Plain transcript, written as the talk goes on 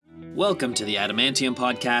Welcome to the Adamantium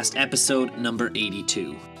Podcast, episode number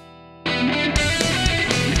 82.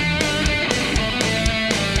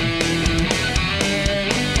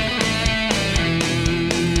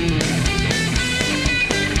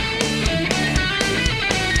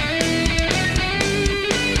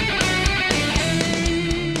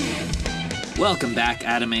 Welcome back,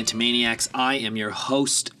 Adamantimaniacs. I am your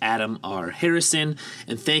host, Adam R. Hewson,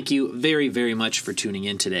 and thank you very, very much for tuning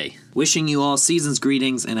in today. Wishing you all season's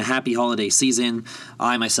greetings and a happy holiday season.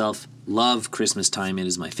 I myself love Christmas time. It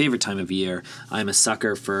is my favorite time of year. I'm a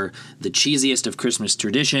sucker for the cheesiest of Christmas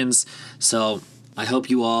traditions, so I hope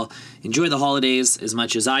you all enjoy the holidays as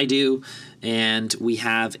much as I do. And we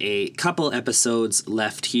have a couple episodes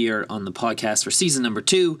left here on the podcast for season number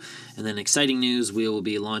 2. And then exciting news, we will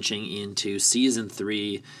be launching into season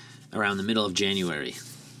 3 around the middle of January.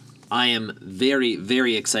 I am very,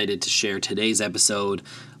 very excited to share today's episode.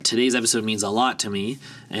 Today's episode means a lot to me,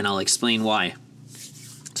 and I'll explain why.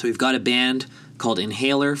 So we've got a band called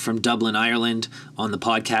Inhaler from Dublin, Ireland on the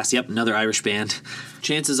podcast. Yep, another Irish band.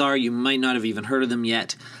 Chances are you might not have even heard of them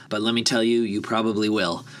yet, but let me tell you, you probably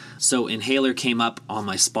will. So Inhaler came up on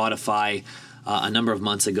my Spotify a number of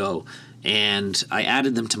months ago, and I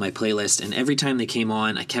added them to my playlist, and every time they came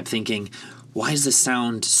on, I kept thinking, why does this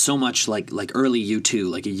sound so much like early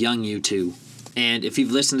U2, like a young U2? And if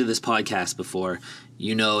you've listened to this podcast before,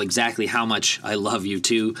 you know exactly how much I love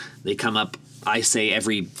U2. They come up, I say,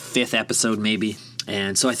 every 5th episode maybe.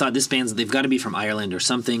 And so I thought they've got to be from Ireland or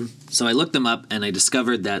something. So I looked them up, and I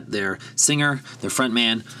discovered that their singer, their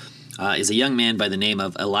frontman, is a young man by the name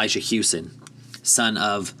of Elijah Hewson, son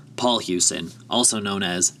of Paul Hewson, also known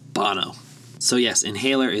as Bono. So yes,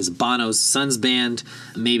 Inhaler is Bono's son's band.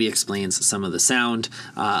 Maybe explains some of the sound.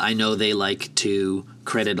 I know they like to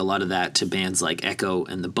credit a lot of that to bands like Echo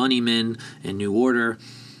and the Bunnymen and New Order,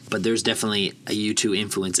 but there's definitely a U2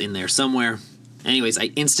 influence in there somewhere. Anyways, I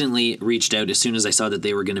instantly reached out as soon as I saw that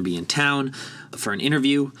they were going to be in town for an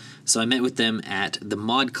interview. So I met with them at the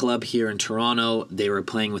Mod Club here in Toronto. They were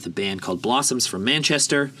playing with a band called Blossoms from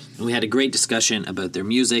Manchester, and we had a great discussion about their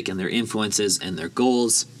music and their influences and their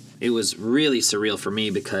goals. It was really surreal for me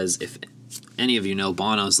because if any of you know,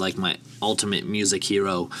 Bono's like my ultimate music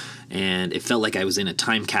hero, and it felt like I was in a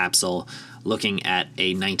time capsule looking at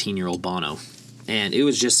a 19-year-old Bono. And it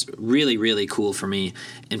was just really, really cool for me.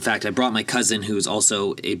 In fact, I brought my cousin, who is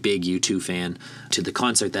also a big U2 fan, to the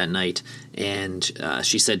concert that night. And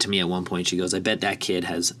she said to me at one point, she goes, I bet that kid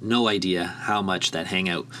has no idea how much that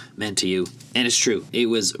hangout meant to you. And it's true. It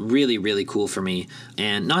was really, really cool for me.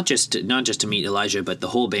 And not just to meet Elijah, but the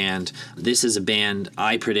whole band. This is a band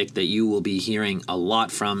I predict that you will be hearing a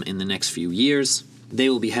lot from in the next few years. They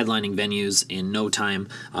will be headlining venues in no time.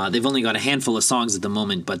 They've only got a handful of songs at the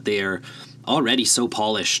moment, but they're already so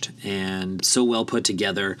polished and so well put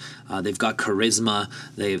together. They've got charisma.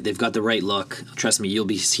 They've got the right look. Trust me, you'll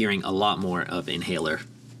be hearing a lot more of Inhaler.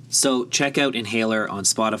 So check out Inhaler on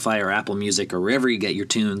Spotify or Apple Music or wherever you get your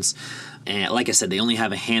tunes. And like I said, they only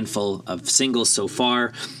have a handful of singles so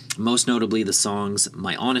far, most notably the songs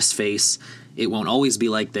My Honest Face, It Won't Always Be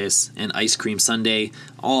Like This, and Cream Sundae.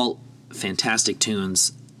 All fantastic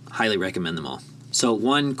tunes. Highly recommend them all. So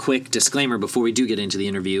one quick disclaimer before we do get into the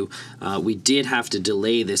interview. We did have to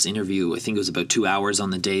delay this interview. I think it was about 2 hours on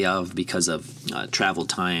the day of because of travel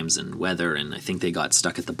times and weather, and I think they got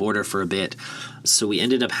stuck at the border for a bit. So we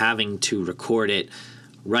ended up having to record it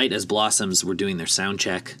right as Blossoms were doing their sound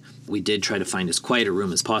check. We did try to find as quiet a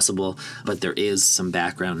room as possible, but there is some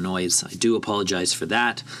background noise. I do apologize for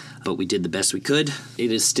that, but we did the best we could.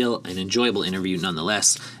 It is still an enjoyable interview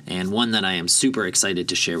nonetheless, and one that I am super excited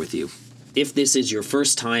to share with you. If this is your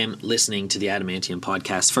first time listening to the Adamantium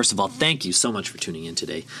Podcast, first of all, thank you so much for tuning in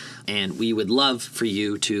today. And we would love for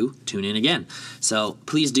you to tune in again. So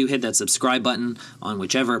please do hit that subscribe button on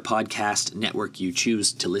whichever podcast network you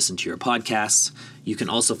choose to listen to your podcasts. You can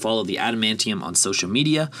also follow the Adamantium on social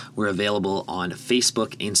media. We're available on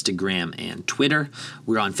Facebook, Instagram, and Twitter.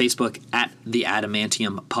 We're on Facebook at the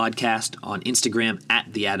Adamantium Podcast, on Instagram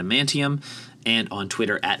at the Adamantium, and on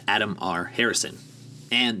Twitter at Adam R. Hewson.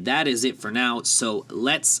 And that is it for now, so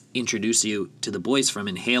let's introduce you to the boys from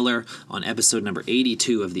Inhaler on episode number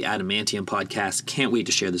 82 of the Adamantium Podcast. Can't wait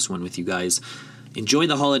to share this one with you guys. Enjoy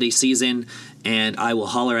the holiday season, and I will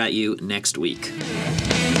holler at you next week.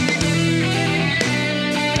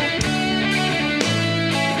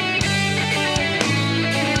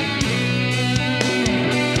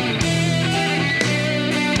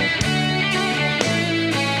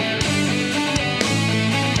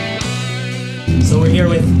 So we're here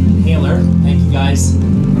with Inhaler. Thank you guys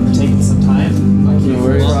for taking some time. Thank you.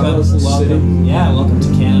 Welcome to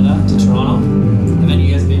Canada, to Toronto. Have any of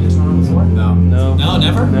you guys been to Toronto?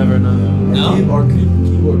 before? Never, no. No? Our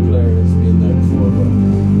keyboard player has been there before, but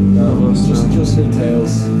no, just heard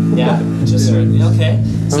tales. Yeah, just heard. Okay.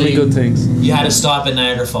 So Only good things. You had to stop at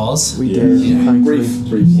Niagara Falls. We did. Yeah. Thankfully.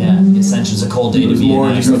 Brief. Yeah, essentially it's a cold day It to was be more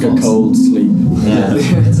at just Niagara like a Falls. cold sleep.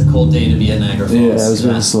 Yeah, it's a cold day to be at Niagara Falls. Yeah, Yeah, it was a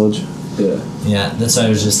bit of a sludge. Yeah. Yeah, that's why I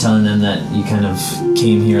was just telling them that you kind of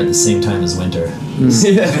came here at the same time as winter.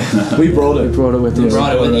 Yeah. We brought it. with You us.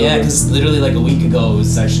 brought it with, yeah, because literally like a week ago it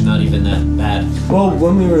was actually not even that bad. Well,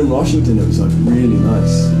 when we were in Washington, it was like really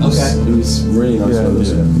nice. It was really nice Yeah,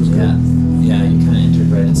 weather. Yeah, you kind of entered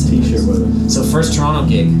right in T-shirt weather. So first Toronto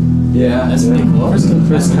gig. Yeah. That's pretty cool.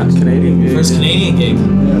 First Canadian gig. First Canadian gig.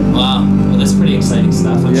 Yeah. Wow. Well, that's pretty exciting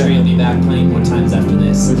stuff. I'm sure you'll be back playing more times after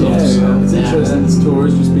this. Yeah, it's interesting. This tour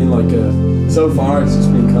has just been like so far it's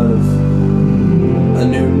just been kind of a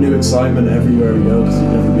new excitement everywhere we go because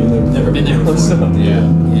we've never been there before. Never been there before. So,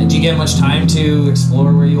 Yeah. Do you get much time to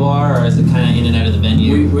explore where you are, or is it kind of in and out of the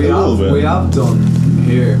venue? We have done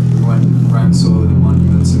here. We went around some of the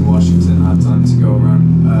monuments in Washington, had time to go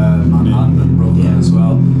around Manhattan and Brooklyn as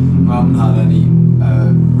well. We haven't had any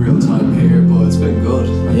real time here, but it's been good.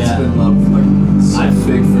 It's been a lot of it's a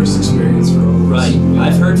big first experience for all of us. Right.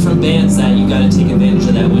 I've heard from bands that you got to take advantage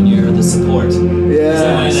of that when you're the support. So when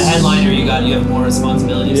you're the headliner, you have more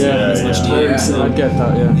responsibilities. You don't have as much time. So I get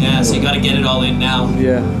that, yeah. yeah, so you got to get it all in now.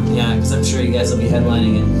 Yeah. Yeah, because I'm sure you guys will be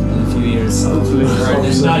headlining in a few years. So. Hopefully. Or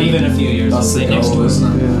it's not even a few years. That's I'll say the next goal, year.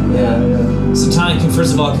 isn't it? Yeah. So Tony,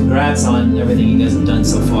 first of all, congrats on everything you guys have done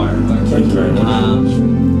so far. Thank you very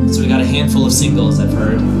much. So we got a handful of singles I've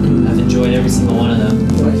heard. I've enjoyed every single one of them.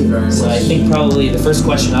 Thank you very much. So I think probably the first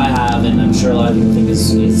question I have, and I'm sure a lot of people think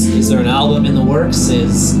is there an album in the works?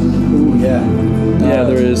 Ooh, yeah. Yeah,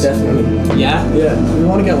 there is. Definitely. Yeah? Yeah, we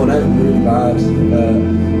want to get one out really bad.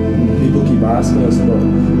 People keep asking us, but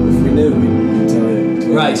if we knew, we'd tell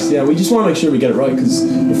you. Right. Yeah, we just want to make sure we get it right because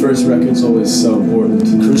the first record's always so important.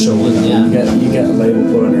 Crucial one, yeah. You get a label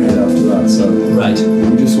put on your head after that, so Right.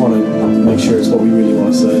 we just want to make sure it's what we really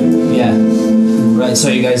want to say. Yeah. Right. So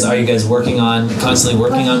are you guys constantly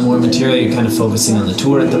working on more material? You're kind of focusing on the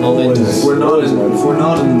tour at the moment? If we're not in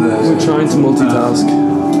the We're trying to multitask.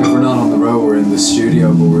 if we're not on the road, we're in the studio,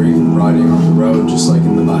 but we're even riding on the road, just like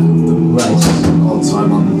in the back of the bus all the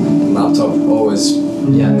time on the laptop. Always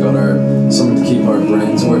got something to keep our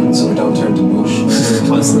brains working so we don't turn to mush. You're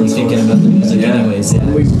constantly thinking about the music anyways. Yeah.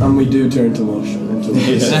 And we do turn to mush.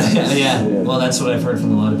 Yeah. Well, that's what I've heard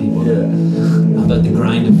from a lot of people. Yeah. About the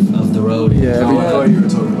grind of the road. Yeah, I thought you were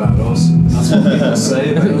talking about us. That's what people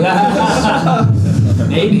say.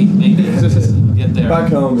 Maybe. We'll get there.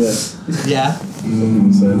 Back home, Yeah.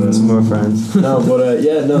 Say that. Some more friends. No, but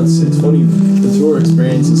it's funny. The tour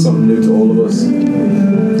experience is something new to all of us.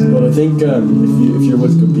 But I think if you're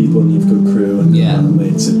with good people and you've good crew and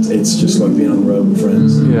mates, it's just like being on the road with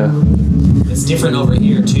friends. Yeah. It's different over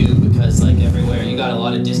here too because like everywhere you got a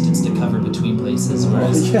lot of distance to cover between places,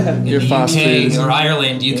 whereas in You're the fast UK food. or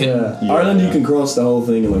Ireland you can. Ireland, you can cross the whole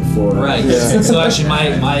thing in like 4 hours. Right. Yeah. So actually,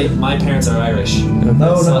 my parents are Irish.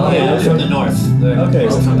 No, So, no, yeah, okay. from the north. They're Okay.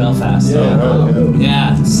 both from Belfast.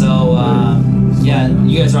 Yeah. So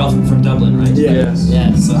you guys are all from Dublin, right? Yeah.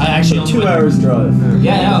 Yeah. So I actually only 2 went- hours drive.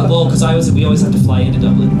 Yeah. Well, because we always have to fly into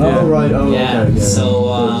Dublin. Oh, right. Oh, Yeah. okay.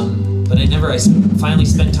 So but I finally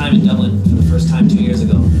spent time in Dublin for the first time 2 years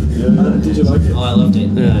ago. Did you like it? Oh, I loved it.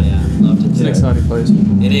 Yeah. Yeah. Loved it. It's an exciting place.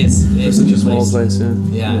 It is. It It's is a such a good small place, yeah.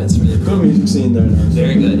 Yeah, it's really cool. Good music scene there now.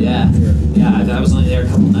 Very good, yeah. I was only there a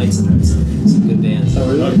couple nights and heard some good bands. Oh,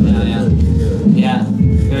 really? Yeah,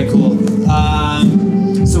 very cool.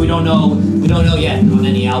 So we don't know yet on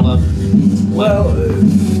any album. Well,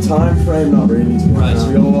 time frame, not really. To be honest.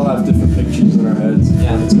 Right. We all have different pictures in our heads of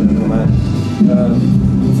Yeah. when it's going to come out.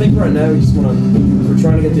 I think right now we're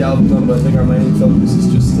trying to get the album done, but I think our main focus is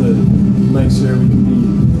just to make sure we can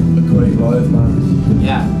be a great live band.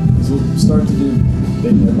 Yeah. Because we'll start to do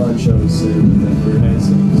big headline shows soon, and we're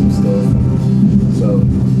announcing some stuff. So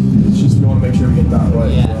it's just we want to make sure we get that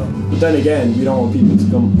right as well. But then again, we don't want people to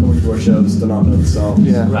come into our shows to not know the songs.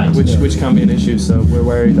 Yeah, Right. which can be an issue. So we're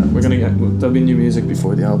worried that we're gonna there'll be new music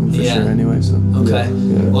before the album for sure. Anyway, so Okay.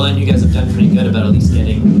 Yeah. Well, and you guys have done pretty good about at least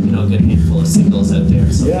getting a good handful of singles out there.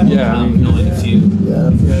 So Yeah. people Yeah, I come mean, knowing a few. Yeah,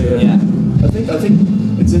 for sure. Yeah. I think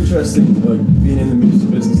it's interesting, like being in the music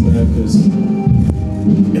business now, because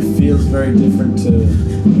it feels very different to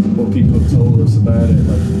what people have told us about it,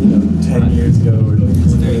 like 10 years ago or like.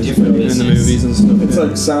 It's a very different in business. the movies and stuff. It's yeah.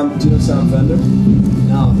 like Sam. Do you know Sam Fender?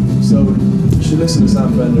 No. So you should listen to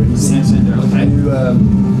Sam Fender. He's Sam Fender, okay. a new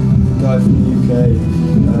guy from the UK,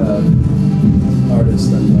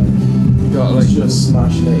 artist, and got he's just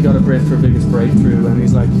smashing it. he got a Brit for biggest breakthrough, and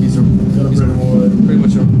he's a Got a Brit Award. pretty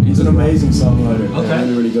much a an amazing songwriter. Okay.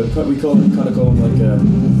 Really, really good. We kind of call him like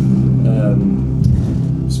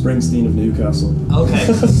Springsteen of Newcastle. Okay.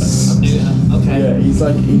 Okay. Yeah, he's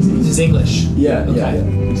English. Yeah, Okay. yeah.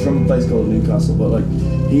 He's from a place called Newcastle, but like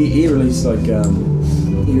he released like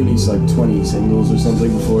 20 singles or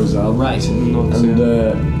something before his album. Right. And he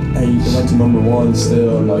went to #1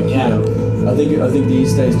 still. And like Yeah. you know, I think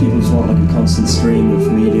these days people just want like a constant stream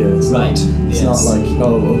of media. It's Right. not. It's Yes. not like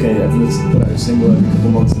okay, let's put out a single every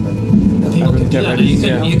couple months and then. People can do that.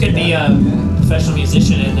 You could be a professional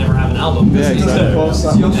musician and never have an album. Yeah, exactly.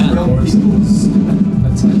 Young people's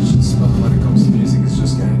attention span when it comes to music is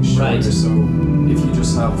just getting shorter. Right. So if you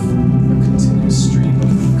just have a continuous stream of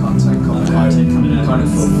content coming out, it kind of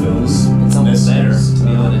fulfills. It's almost better, listeners to be a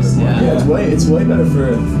little honest. bit more. Yeah. It's way better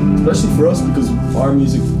especially for us because our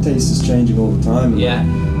music taste is changing all the time. Yeah.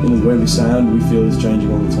 You know, the way we sound, we feel is changing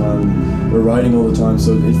all the time. We're writing all the time,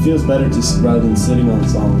 so it feels better rather than sitting on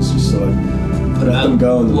songs, just to like let them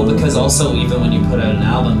go. Well, because also even when you put out an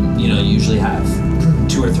album, you know, you usually have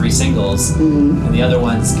 2 or 3 singles, and the other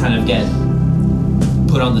ones kind of get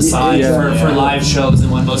put on the side for live shows and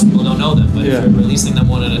when most people don't know them. But if you're releasing them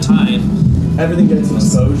one at a time, everything gets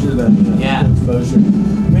exposure then. You know, Yeah. exposure. I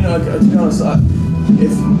mean, like, to be honest,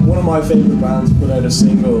 if one of my favorite bands put out a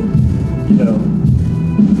single, you know,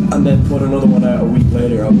 and then put another one out a week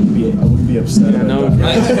later, I wouldn't be upset about that.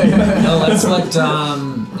 right? No, that's what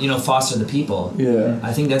Foster the People. Yeah.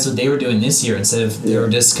 I think that's what they were doing this year. Instead of they were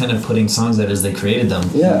just kind of putting songs out as they created them.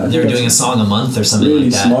 Yeah, they were doing a song a month or something really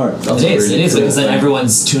like that. Smart. It is because then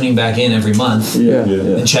everyone's tuning back in every month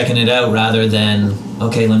and checking it out rather than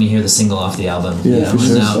okay, let me hear the single off the album. Yeah, for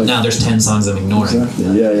sure. Now there's 10 songs I'm ignoring.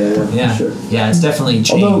 Exactly. Yeah. For sure. Yeah, it's definitely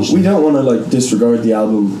changed. Although we don't want to like disregard the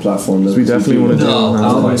album platform. We definitely want to do then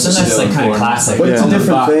that's like kind of classic. But it's a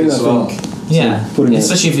different thing, I think. Yeah,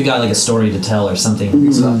 especially if you got like a story to tell or something.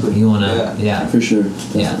 Exactly. You wanna, for sure.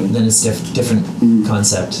 Yeah, Definitely. then it's different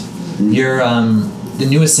concept. Your the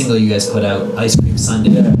newest single you guys put out, Ice Cream Sundae.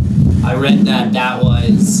 Yeah. I read that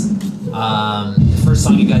was the first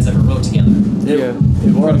song you guys ever wrote together. It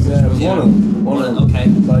was. It was one of them. One of them. Okay.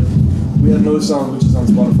 Like we had another song which is on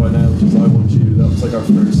Spotify now, which is I Want You. That was like our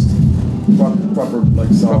first proper like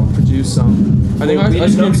song. Produced song. I think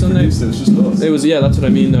Ice Cream Sundae. It was just us. It was that's what I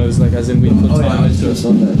mean though. Is like as in we put time Ice Cream into it.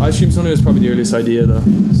 Sundae. Ice Cream Sundae was probably the earliest idea though.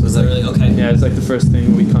 So Was that really okay? Yeah, it's like the first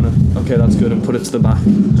thing we kind of that's good and put it to the back.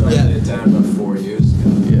 Wrote it down about 4 years ago.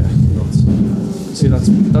 Yeah. See,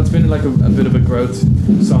 that's been like a bit of a growth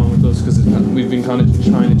song with us because we've been kind of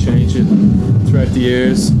trying to change it throughout the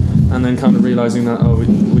years, and then kind of realizing that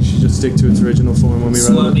we should just stick to its original form when we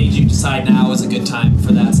So wrote what it. made you decide now is a good time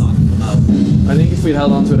for that song to come out? I think if we'd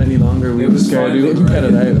held on to it any longer, we were scared we wouldn't get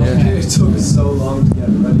it out. Yeah. It took us so long to get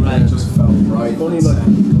it ready. Right. It just felt right. Funny, like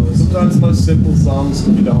sometimes the most simple songs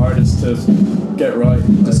can be the hardest to get right.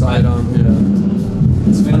 Decide on. Yeah.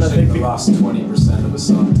 It's And I finishing think the last 20% of a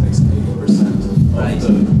song takes 80% Right.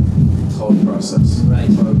 of the whole process. Right.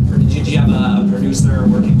 Did you have a producer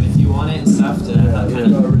working with you on it and stuff to We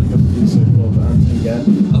got a really good producer called Anthony again.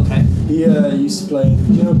 Okay. He used to play.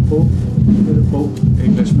 Do you know Pulp? Pulp?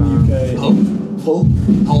 English band. UK. Pulp?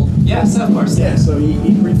 Pulp. Yes, of course. Yeah, so he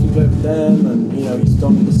briefly played with them, and he's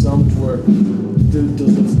done so much work.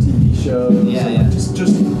 Does lots of TV shows. Yeah, and yeah. Just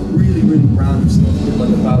really random stuff. Did like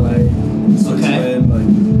a ballet. In Switzerland, like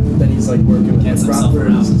then he's like working with Gets like, himself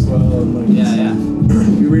rappers around. as well. And, like, Yeah.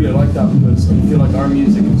 we really like that because I feel like our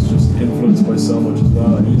music is just influenced by so much as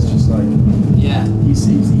well, and he's just like Yeah. he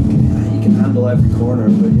can handle every corner,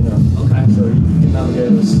 but Okay. so he can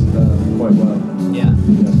navigate us quite well. Yeah.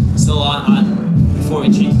 So before we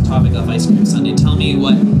change the topic of Ice Cream Sundae, explain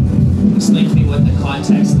to me what the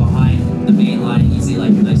context behind the main line "Easy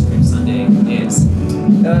Like an Ice Cream Sundae" is.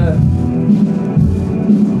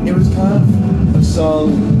 It was kind of a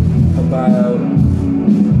song about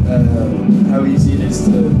how easy it is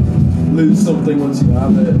to lose something once you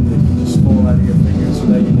have it, and it can just fall out of your fingers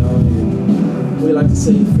without you knowing. We like to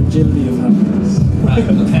say fragility of happiness. Right.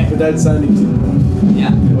 Okay. Without sounding too.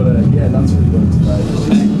 Yeah. But that's really what it's about. It's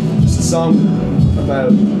Okay. just a song about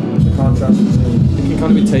the contrast between It can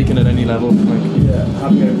kind of be taken at any level. Like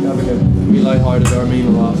having a be lighthearted or mean a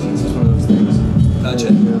lot. It's just one of those things. Gotcha.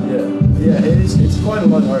 it is. It's quite a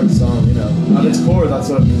lighthearted song, At its core, that's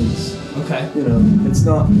what it means. Okay. It's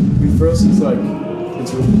not. For us, it's like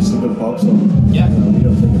it's really just a good pop song. Yeah. We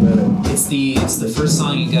don't think about it. It's the first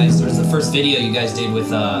song you guys, or it's the first video you guys did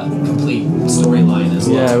with a complete storyline as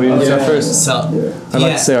well. Yeah, it's our first. So Yeah. I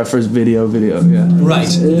like to say our first video. Yeah. Right,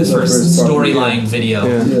 It the is our first first song, storyline video.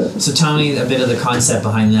 Yeah. Yeah. So tell me a bit of the concept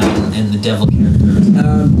behind that and the devil character.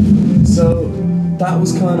 So that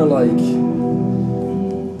was kind of like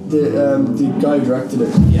The guy who directed it.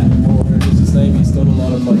 Yeah. Is his name. He's done a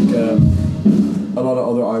lot of a lot of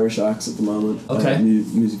other Irish acts at the moment. Okay.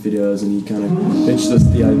 Music videos, and he kind of pitched us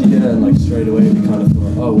the idea, and like straight away we kind of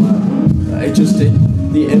thought, oh wow, it just the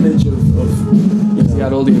image of you know. He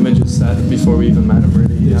had all the images set before we even met him.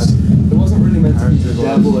 Really, It wasn't really meant to be the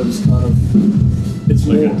devil. It was kind of. It's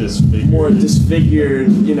like more a disfigured. More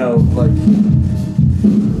disfigured. You know, like.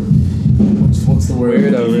 What's the word?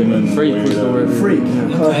 Weirdo, really. Freak was the word. Freak.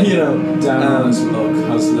 Okay. You know, Down on his luck,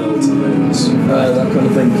 has no to lose. that kind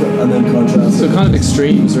of thing, and then contrast. So kind of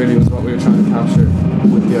extremes really was what we were trying to capture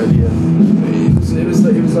with the idea. It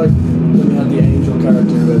was like then we had the angel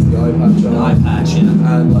character who has the eye patch on. Eye patch,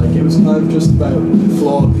 yeah. And like it was kind of just about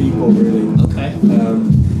flawed people, really. Okay.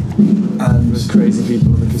 And It was crazy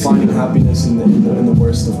people in the casino. finding happiness in the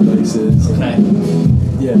worst of places. Okay.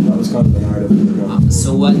 Yeah, that was kind of the narrative.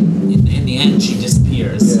 So what? In the end, she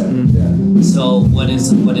disappears. Yeah, yeah. So what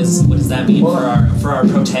does that mean for our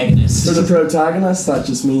protagonist? For the protagonist, that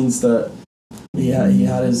just means that he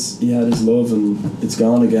had his love and it's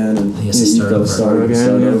gone again, and He has to start you've got over. to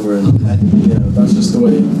start Again, yeah. over, and Okay. you know that's just the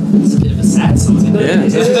way. It's a bit of a sad song. Isn't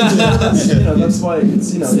it? Yeah. You know that's why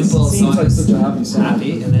it's it Simple seems song like is such a happy song,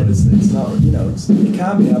 happy, and but then- it's not. You know, it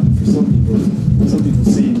can be happy for some people. Some people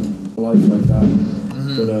see life like that,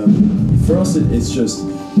 but for us it's just.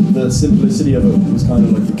 The simplicity of it was kind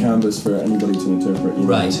of like the canvas for anybody to interpret. You know,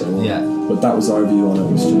 Right, what they want. yeah. But that was our view on it.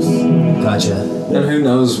 Was just Gotcha. And who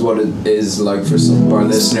knows what it is like for some of our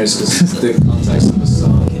listeners, because the context of the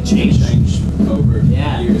song Can change. over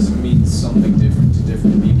Yeah. years. It means something different to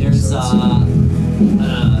different people. There's so it's-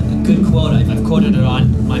 a good quote. I've quoted it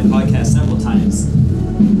on my podcast several times.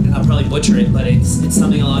 And I'll probably butcher it, but it's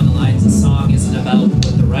something along the lines: the song isn't about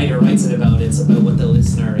what the writer writes it about; it's about what the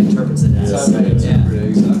listener interprets it as. That's how they interpret it,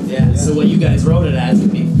 exactly. Yeah. So what you guys wrote it as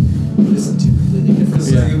would be listened to completely different.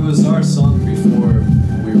 Because like, it was our song before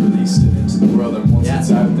we released it into the world, and once Yeah.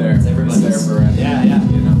 it's out there, It's it's everybody's. there for anyone. Yeah,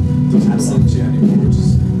 yeah. You know, it doesn't belong to you anymore, which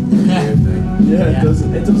is a weird thing. yeah, Yeah.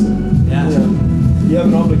 It doesn't. Yeah. You know, you have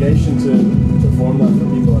an obligation to perform that for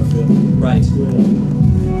people. I feel. Right.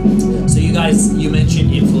 Yeah. So you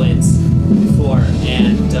mentioned influence before,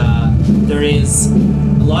 and there is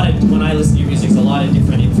a lot of, when I listen to your music, there's a lot of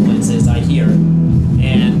different influences I hear,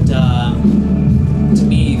 and to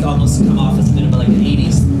me, you almost come off as a bit of like an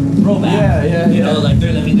 '80s throwback. Yeah, You know, like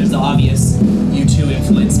there's the obvious U2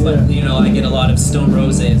 influence, but Yeah. you know, I get a lot of Stone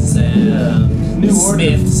Roses and New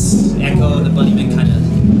Order. Smiths, Echo, the Bunnymen kind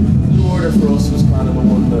of. New Order for us was kind of the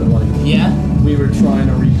one that like Yeah. we were trying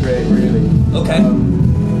to recreate, really. Okay.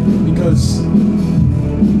 Because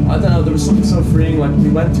I don't know, there was something so freeing. Like we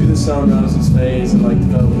went through the Stone Roses phase and like the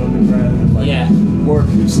Velvet Underground and like Yeah. more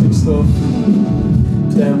acoustic stuff.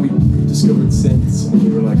 Then we discovered synths and we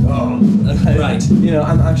were like, oh, Right. You know,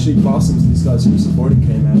 and actually Blossoms, these guys who were supporting,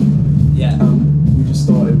 came out. Yeah. We just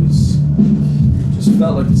thought it was, just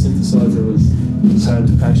felt like the synthesizer was sound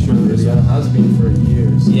Depeche Mode, really, and it has been for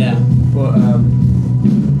years. Yeah. But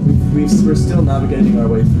we're still navigating our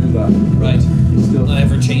way through that. Right. Still. Not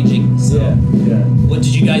ever changing. So. Yeah. What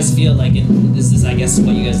did you guys feel like? This is, I guess,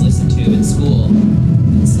 what you guys listened to in school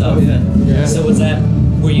and stuff. Oh, yeah. So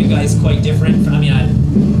were you guys quite different?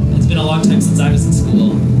 It's been a long time since I was in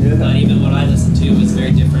school. Yeah. But even what I listened to was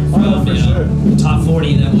very different from Oh, for sure. the top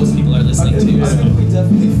 40 that most people are listening to. I So. think we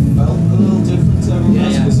definitely felt a little different to everyone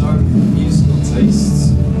else, Yeah. because our musical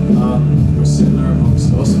tastes were similar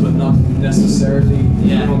amongst us, but not necessarily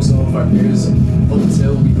Yeah. amongst all of our peers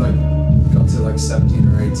until we got to 17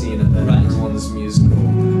 or 18, and then Right. everyone's musical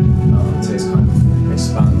taste kind of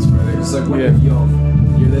expands further. It's like when you're young,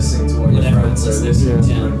 you're listening to what What your everyone's friends are listening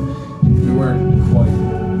listening to, to, and we weren't quite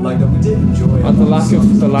like that. We did enjoy it. And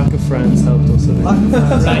the lack of friends helped us. I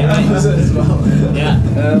think. Right. as well. Yeah.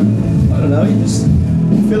 I don't know.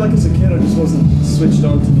 I feel like as a kid I just wasn't switched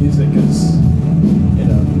on to music as, you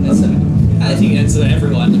know. I think it's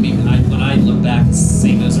everyone. I mean, when I look back, it's the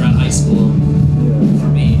same as around high school for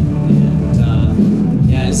me. And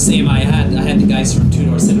yeah, same. I had the guys from Two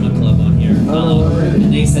Door Cinema Club on here, really?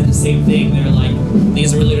 and they said the same thing. They were like,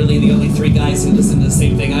 these were literally the only three guys who listened to the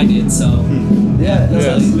same thing I did. So Yeah, no,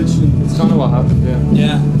 Yeah. that's literally. It's kind of what happened.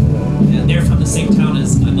 Yeah. yeah, they're from the same town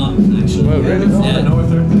as my mom, actually. Oh, really? Yeah, North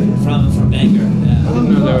from Bangor. Yeah. I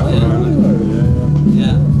didn't know they were from Ireland.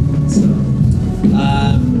 Yeah. So,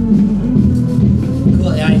 cool.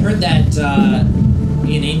 I heard that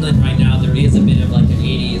in England right now there is a bit of like an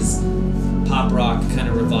 '80s pop rock kind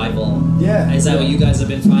of revival. Yeah. Is that what you guys have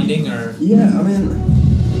been finding, or? Yeah, I mean,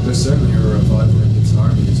 There's certainly a revival in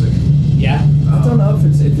guitar music. Yeah. I don't know if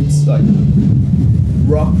it's like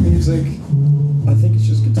rock music. I think it's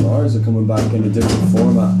just guitars are coming back in a different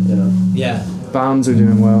format, you know. Yeah. Bands are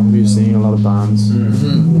doing well. We're seeing a lot of bands.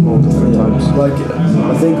 All different types. Like,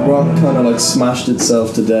 I think rock kind of like smashed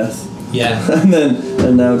itself to death. Yeah.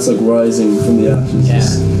 and now it's like rising from the ashes. Yeah.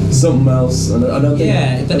 Just something else, and I don't think.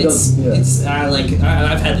 Yeah, but it's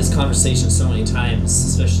I've had this conversation so many times,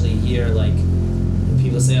 especially here. Like, when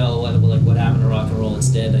people say, "Oh, what happened to rock and roll? It's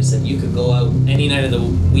dead." I said, you could go out any night of the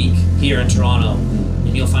week here in Toronto,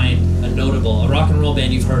 and you'll find a rock and roll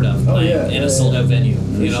band you've heard of playing in a sold out venue.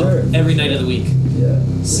 You know, sure. every night of the week. Yeah.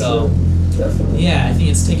 So. Sure. Definitely. Yeah, I think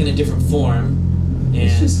it's taken a different form. And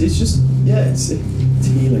It's just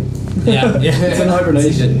healing. Yeah, It's an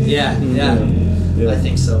hibernation. Yeah. Yeah. I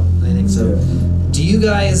think so. Yeah. Do you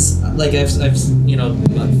guys like? I've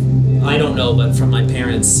I don't know, but from my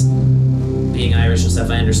parents being Irish and stuff,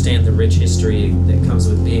 I understand the rich history that comes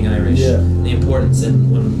with being Irish. Yeah. The importance,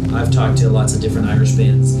 and when I've talked to lots of different Irish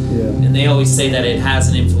bands, and they always say that it has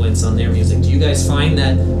an influence on their music. Do you guys find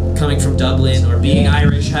that coming from Dublin or being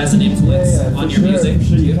Irish has an influence on your music? For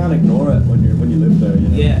sure, you can't ignore it when you live there. You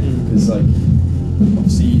know? Yeah. Because like,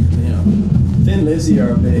 obviously, Thin Lizzy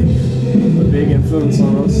are a big influence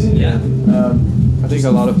on us. Yeah. I think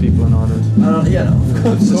a lot of people in Ireland. Of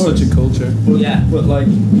course. It's such a culture. But like,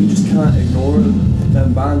 you just can't ignore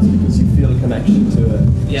them bands because you feel a connection to it.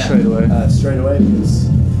 Yeah. Straight away. Because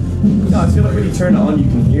I feel like when you turn it on, you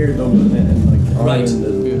can hear Dublin and like Right. Ireland.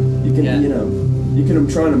 And you can you can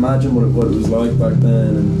try and imagine what it was like back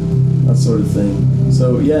then and that sort of thing.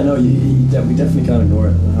 So we definitely can't ignore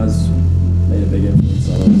it. It has made a big influence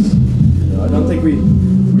on us. I don't think we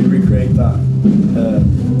recreate that.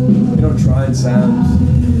 We don't try and sound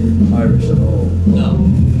Irish at all. No.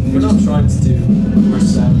 We're not trying to do or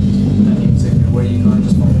sound any particular way. You kind of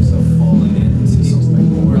just find yourself falling into something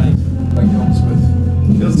more that comes with.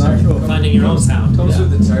 Feels natural. Finding your own sound. Comes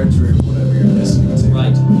with the territory of whatever you're listening to.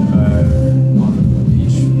 Right. On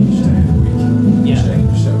each day of the week. Yeah.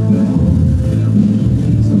 Change every day.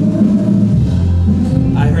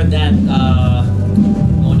 I heard that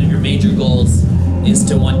one of your major goals is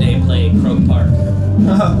to one day play Croke Park.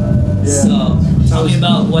 So tell me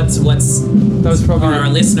about what's That was probably for our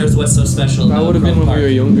listeners. What's so special? That about would have been Croke when we were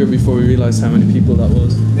Park? younger, before we realised how many people that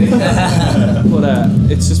was. But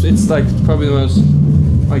it's like probably the most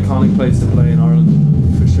iconic place to play in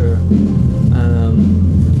Ireland for sure.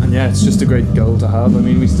 And yeah, it's just a great goal to have. I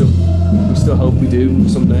mean, we still hope we do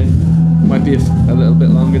someday. Might be a little bit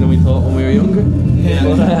longer than we thought when we were younger. Yeah.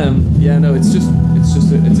 But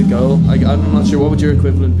it's a goal. I'm not sure what would your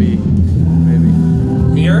equivalent be. Maybe.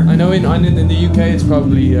 Here? I know in the UK it's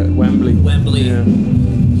probably Wembley. Wembley. Yeah.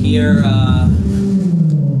 Here,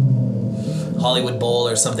 Hollywood Bowl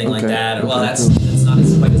or something like that. Well, that's not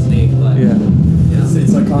as quite as big, but Yeah.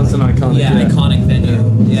 It's iconic. It's an iconic. yeah, iconic venue.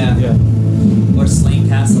 Yeah. Yeah. Or Slane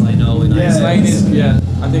Castle, I know in Ireland. Slane is,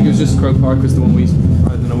 I think it was just Croke Park was the one we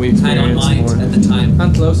experienced Kind of on mind more. at the time.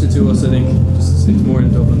 And closer to us, I think. Just it's more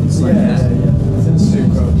in Dublin than Slane. Since to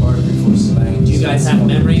Croke Park before Slane. Do you guys have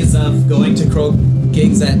memories of going to Croke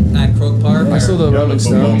gigs at Croke Park? I saw the Rolling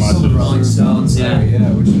Stones. The Rolling Stones, yeah.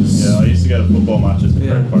 Which was I used to go to football matches at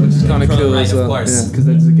Croke Park. Which is kind of cool Right, as of well. course. Because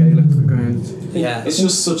there's a Gaelic ground. Yeah. It's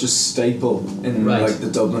just such a staple in like the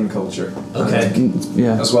Dublin culture. Okay.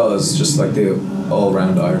 Yeah. As well as just like the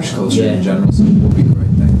all-round Irish culture Yeah. in general. So it would be a great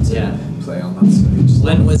thing to play on that stage.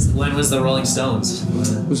 When was the Rolling Stones?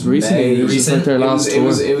 It was recently. It was just like their last it tour.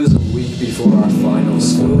 was a week before our final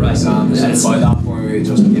school Right. exams. That's- And by that point we had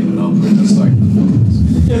just given up. We were just like,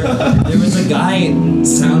 There was a guy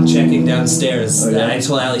sound checking downstairs that I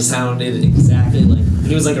told Ali sounded exactly like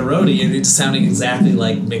he was like a roadie and he was sounding exactly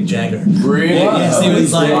like Mick Jagger. really? Yes, he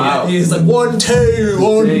was like 1, 2,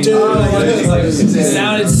 1, 2. He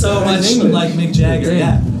sounded so much like Mick Jagger.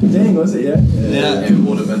 Yeah. Ding, was it? Yeah. It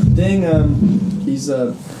would have been. Ding, he's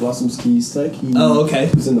Blossom's Keys tech. He Oh, okay.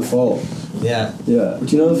 was in the Fall. Yeah. Yeah.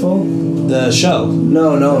 But you know the Fall? The show.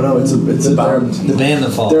 No. It's a band. The band The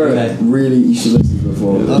Fall. They're Okay. really, you should listen to the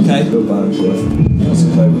Fall. Okay. Good band. He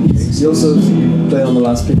also played with Pixies. He also played on the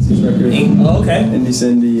last Pixies record. Oh, okay. Indie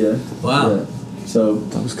Cindy. Wow. Yeah. So,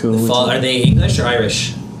 That was cool. The Fall. Are they English or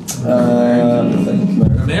Irish? I think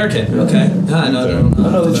American. Okay.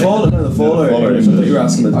 No. the Fall. No, the Fall are Irish. I thought you were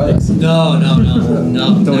asking about the Pixies. No.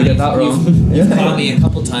 Don't wanna get that wrong. You've caught me a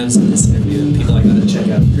couple times in this interview. People I gotta check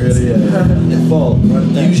out. Really, yeah. Fall.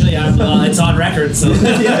 Right there. Usually it's on record, so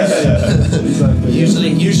Exactly.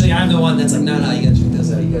 usually I'm the one that's like, no, you gotta check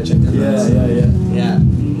this out. You gotta check that out. Yeah.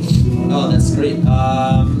 Oh, that's great.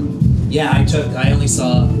 I only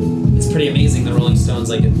saw. It's pretty amazing the Rolling Stones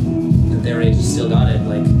like at their age still got it.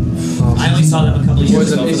 Like I only saw them a couple of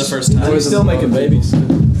years ago for the first time. They're still making babies.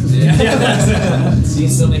 So you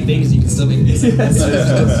still make babies, you can still make music. Rob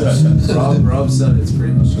said it's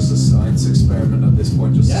pretty much just a science experiment at this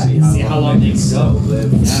point, just to see how long they can go.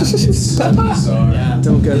 Live. Yeah, it's so bizarre. Yeah.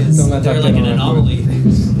 Don't let that They're get like on an our anomaly.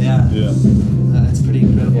 Yeah. It's pretty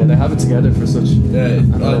incredible. Yeah, they have it together for such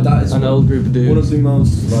that is an old group of dudes. one of the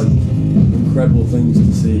most like incredible things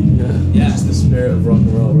to see. Yeah. Just the spirit of rock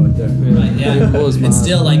and roll right there. Right, yeah. It was, man. It's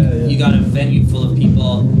still like you got a venue full of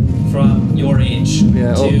people from your age to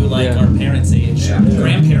our parents' age,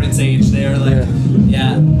 grandparents' age. They're like,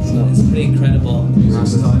 it's pretty incredible.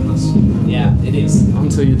 Music's timeless. Yeah, it is.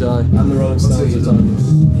 Until you die. And the Rolling Stones are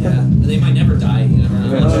timeless. Yeah, but they might never die. You never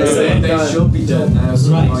know. They should be dead now,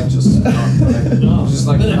 so Right. they might just not. No, Just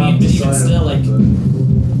like but I mean, but even still, like,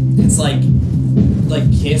 it's like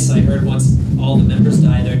Kiss. I heard once all the members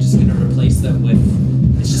die, they're just gonna replace them with.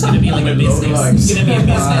 It's just gonna be like a business. It's gonna be a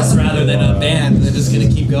business rather than a band. They're just gonna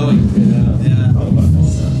keep going.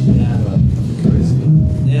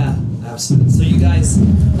 Yeah, absolutely. So you guys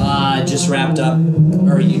just wrapped up,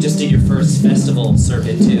 or you just did your first festival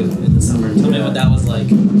circuit too in the summer. Tell me what that was like.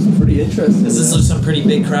 It's pretty interesting. This is some pretty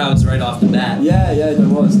big crowds right off the bat. Yeah, there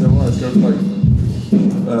was. There was like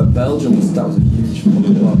Belgium. That was a huge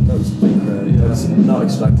block. That was a big crowd. That was not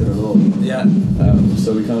expected at all. Yeah.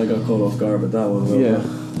 So we kind of got caught off guard with that one.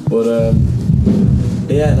 But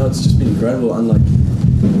no, it's just been incredible, and like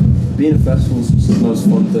being at festivals is just the most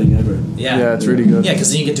fun thing ever. Yeah, it's really good. Yeah, because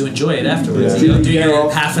then you get to enjoy it afterwards. Yeah. You do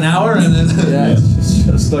your half an hour and then. It's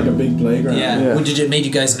just like a big playground. Yeah. Did it made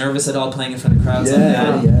you guys nervous at all playing in front of crowds like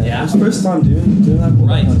Yeah. that? It was the first time doing that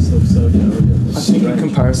Right. kind of stuff. So I think in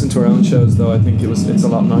comparison to our own shows, though, I think it's a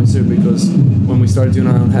lot nicer because when we started doing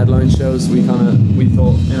our own headline shows, we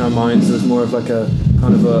thought in our minds there was more of like a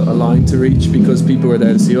kind of a line to reach because people were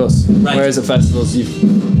there to see us. Right. Whereas at festivals,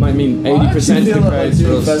 I mean, 80% of the crowds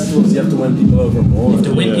for us. festivals, you have to win people over more. You have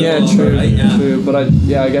to win people over, true, right? Yeah. true. But I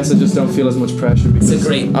guess I just don't feel as much pressure because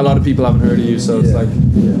a lot of people haven't heard of you, so it's like,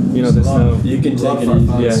 you know, there's no. You can take it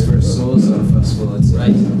easy. For Souls at a festival, it's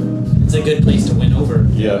Right. It's a good place to win over.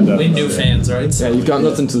 Yeah, Win definitely. new fans, right? Yeah, you've got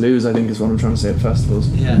nothing to lose, I think, is what I'm trying to say at festivals.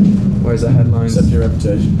 Yeah. Whereas at headlines. Except your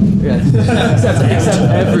reputation. Yeah. except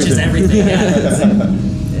everything. Which is everything. Yeah.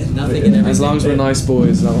 Nothing and everything. As long as we're nice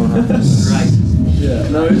boys, that won't happen. Right. Yeah.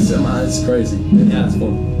 No, it's crazy. Yeah. It's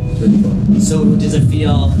fun. It's really fun. So does it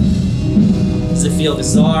feel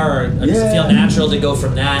bizarre, or does it feel natural to go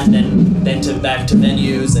from that and then to back to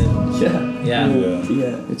venues and Yeah.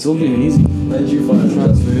 It's all been easy. How did you find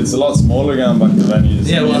it? It's a lot smaller going back to venues.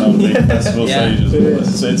 Yeah, well, big festival yeah.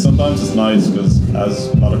 stages. Sometimes it's nice because, as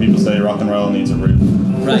a lot of people say, rock and roll needs a roof.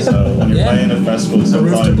 Right. So when you're playing at festivals, a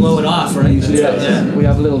roof sometimes to blow it off, right? Yeah. We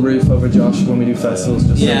have a little roof over Josh when we do festivals,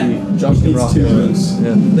 just Yeah. so Josh can rock two it. rooms.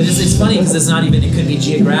 Yeah. But it's funny because it's not even. It could be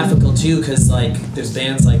geographical too, because like there's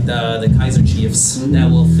bands like the Kaiser Chiefs that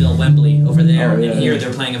will fill Wembley over there, and here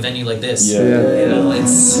they're playing a venue like this. Yeah. You know,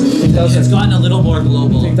 it's gotten a little more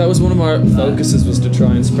global. I think that was one of our focuses, was to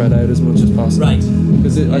try and spread out as much as possible. Right.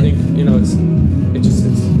 Because I think, you know, it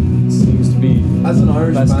seems to be As an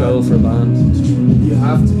Irish the best band, goal for a band. you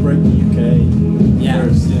have to break the UK Yeah.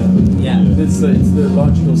 first. Yeah. It's the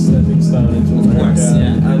logical stepping stone into America course,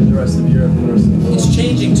 yeah. and the rest of Europe and the rest of the world. It's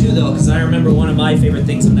changing too, though, because I remember one of my favorite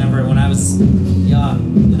things when I was young,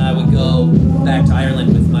 and I would go back to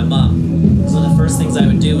Ireland with my mom. So the first things I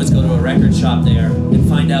would do was go to a record shop there and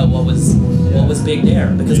find out what was big there,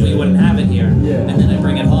 because we wouldn't have it here. Yeah. And then I'd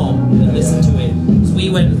bring it home and listen to it. So we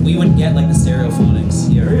wouldn't get like the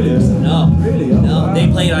Stereophonics here. Really? No. Really? Oh, No. wow. They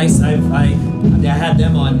played I had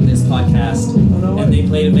them on this podcast, no way. and they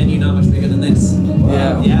played a venue not much bigger than this.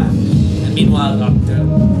 Yeah. Yeah. And meanwhile, they're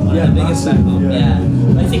one of the biggest back home. Yeah.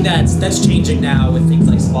 I think that's changing now with things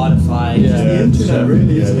like Spotify. The internet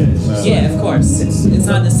really is it. Yeah, of course. It's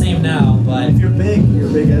not the same now, but If you're big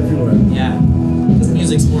everywhere. yeah, because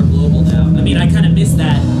music's more global now. I mean, I kind of miss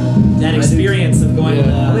that experience of going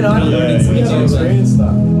to I mean, learning we something haven't new. experienced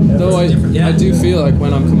that. Though different, yeah. I do feel like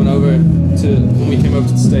when I'm coming over when we came over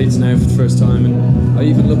to the States now for the first time, and I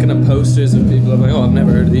even looking at posters of people, I'm like, oh, I've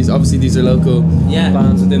never heard of these. Obviously, these are local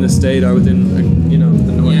bands within the state or within, the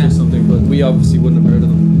north or something, but we obviously wouldn't have heard of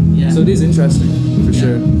them. Yeah. So it is interesting, for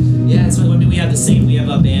sure. Yeah, so I mean, we have the same. We have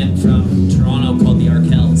a band from Toronto called the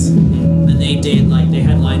Arkells, and they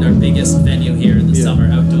headlined our biggest venue here in the summer,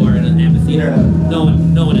 outdoor in an amphitheater. Yeah.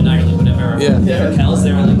 No one in Ireland would ever. Yeah. The Arkells,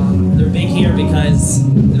 they're big here because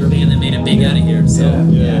they're a band that made it big out of here. So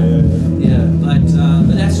yeah.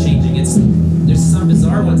 But that's changing. There's some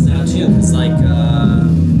bizarre ones now too, because like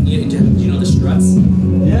do you know the Struts?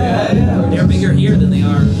 Yeah. They're bigger here than they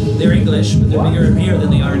are. They're English, but they're bigger here than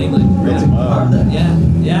they are in England. Wow. Yeah.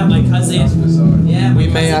 Yeah, my cousin. That's bizarre. Yeah, We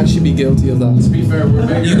may actually be guilty of that. To be fair, we're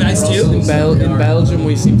bigger. You guys in too? Brussels In Belgium,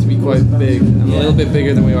 we seem to be quite big, and a little bit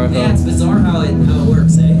bigger than we are at Yeah, home. it's bizarre how it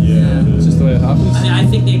works, eh? Yeah, it It's is. just the way it happens. I mean, I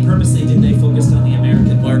think they purposely did. They focused on the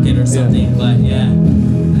American market or something, but yeah,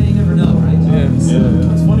 you never know, right? Yeah.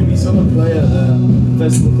 Yeah. It's funny, we saw them play at a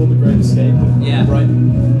festival called The Great Escape in Yeah.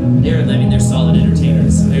 Brighton. They're solid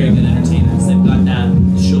entertainers, very good entertainers. They've got that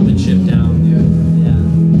showmanship down.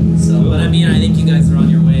 Yeah. So, but I mean, I think you guys are on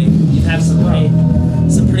your way. You've had some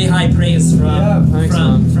pretty high praise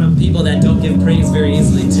from people that don't give praise very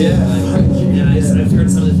easily too. I've heard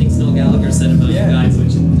some of the things Noel Gallagher said about you guys,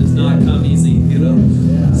 which does not come easy, you know.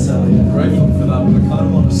 So Grateful for that, but I kind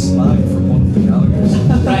of want to slag from one of the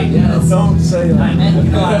Gallaghers. right, yeah. Don't say that. I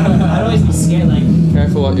meant, I'd always be scared, like.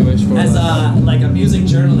 Careful what you wish for. As like a music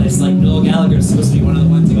journalist, like Noel Gallagher is supposed to be one of the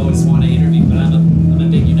ones you always want to interview, but I'm a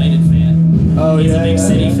big United fan. Oh, He's yeah, a big yeah,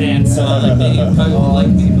 City yeah. fan, so like they probably won't like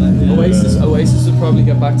me. But Oasis would probably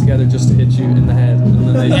get back together just to hit you in the head. And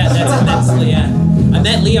then they yeah, that's I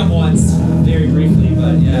met Liam once, very briefly,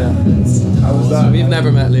 but How was that? We've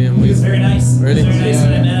never met Liam. He was very nice. Really? He was very nice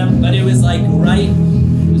when I met him, but it was like right.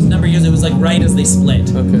 It was a number of years. It was like right as they split,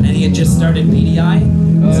 Okay. and he had just started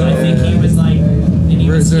BDI, so I think he was like, and he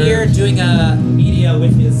was Reserved. here doing a media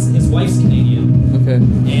with his wife's Canadian. Okay.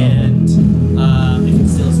 And if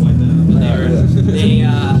it's still his wife, I don't know,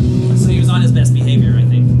 but so he was on his best behavior, I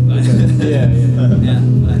think. But, Yeah.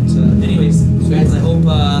 but anyways, guys, I hope.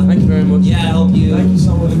 Thank you very much. Yeah, I hope you. Thank you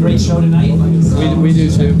so much. A great show tonight. We do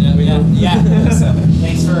too. Yeah. So,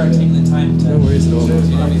 thanks for taking the time to. No worries at all.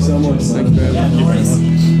 Thank you so much. Thank you very Yeah, much. no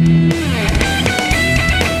worries.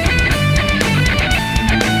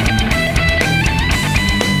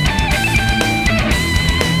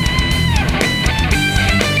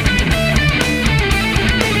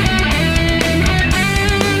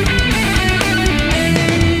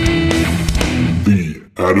 The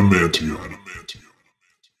Adamantium.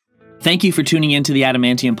 Thank you for tuning in to the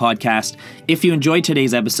Adamantium Podcast. If you enjoyed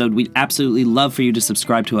today's episode, we'd absolutely love for you to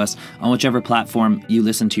subscribe to us on whichever platform you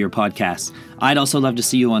listen to your podcasts. I'd also love to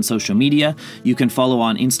see you on social media. You can follow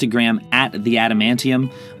on Instagram at The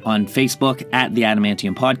Adamantium, on Facebook at The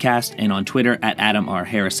Adamantium Podcast, and on Twitter at Adam R.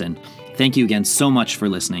 Harrison. Thank you again so much for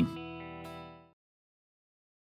listening.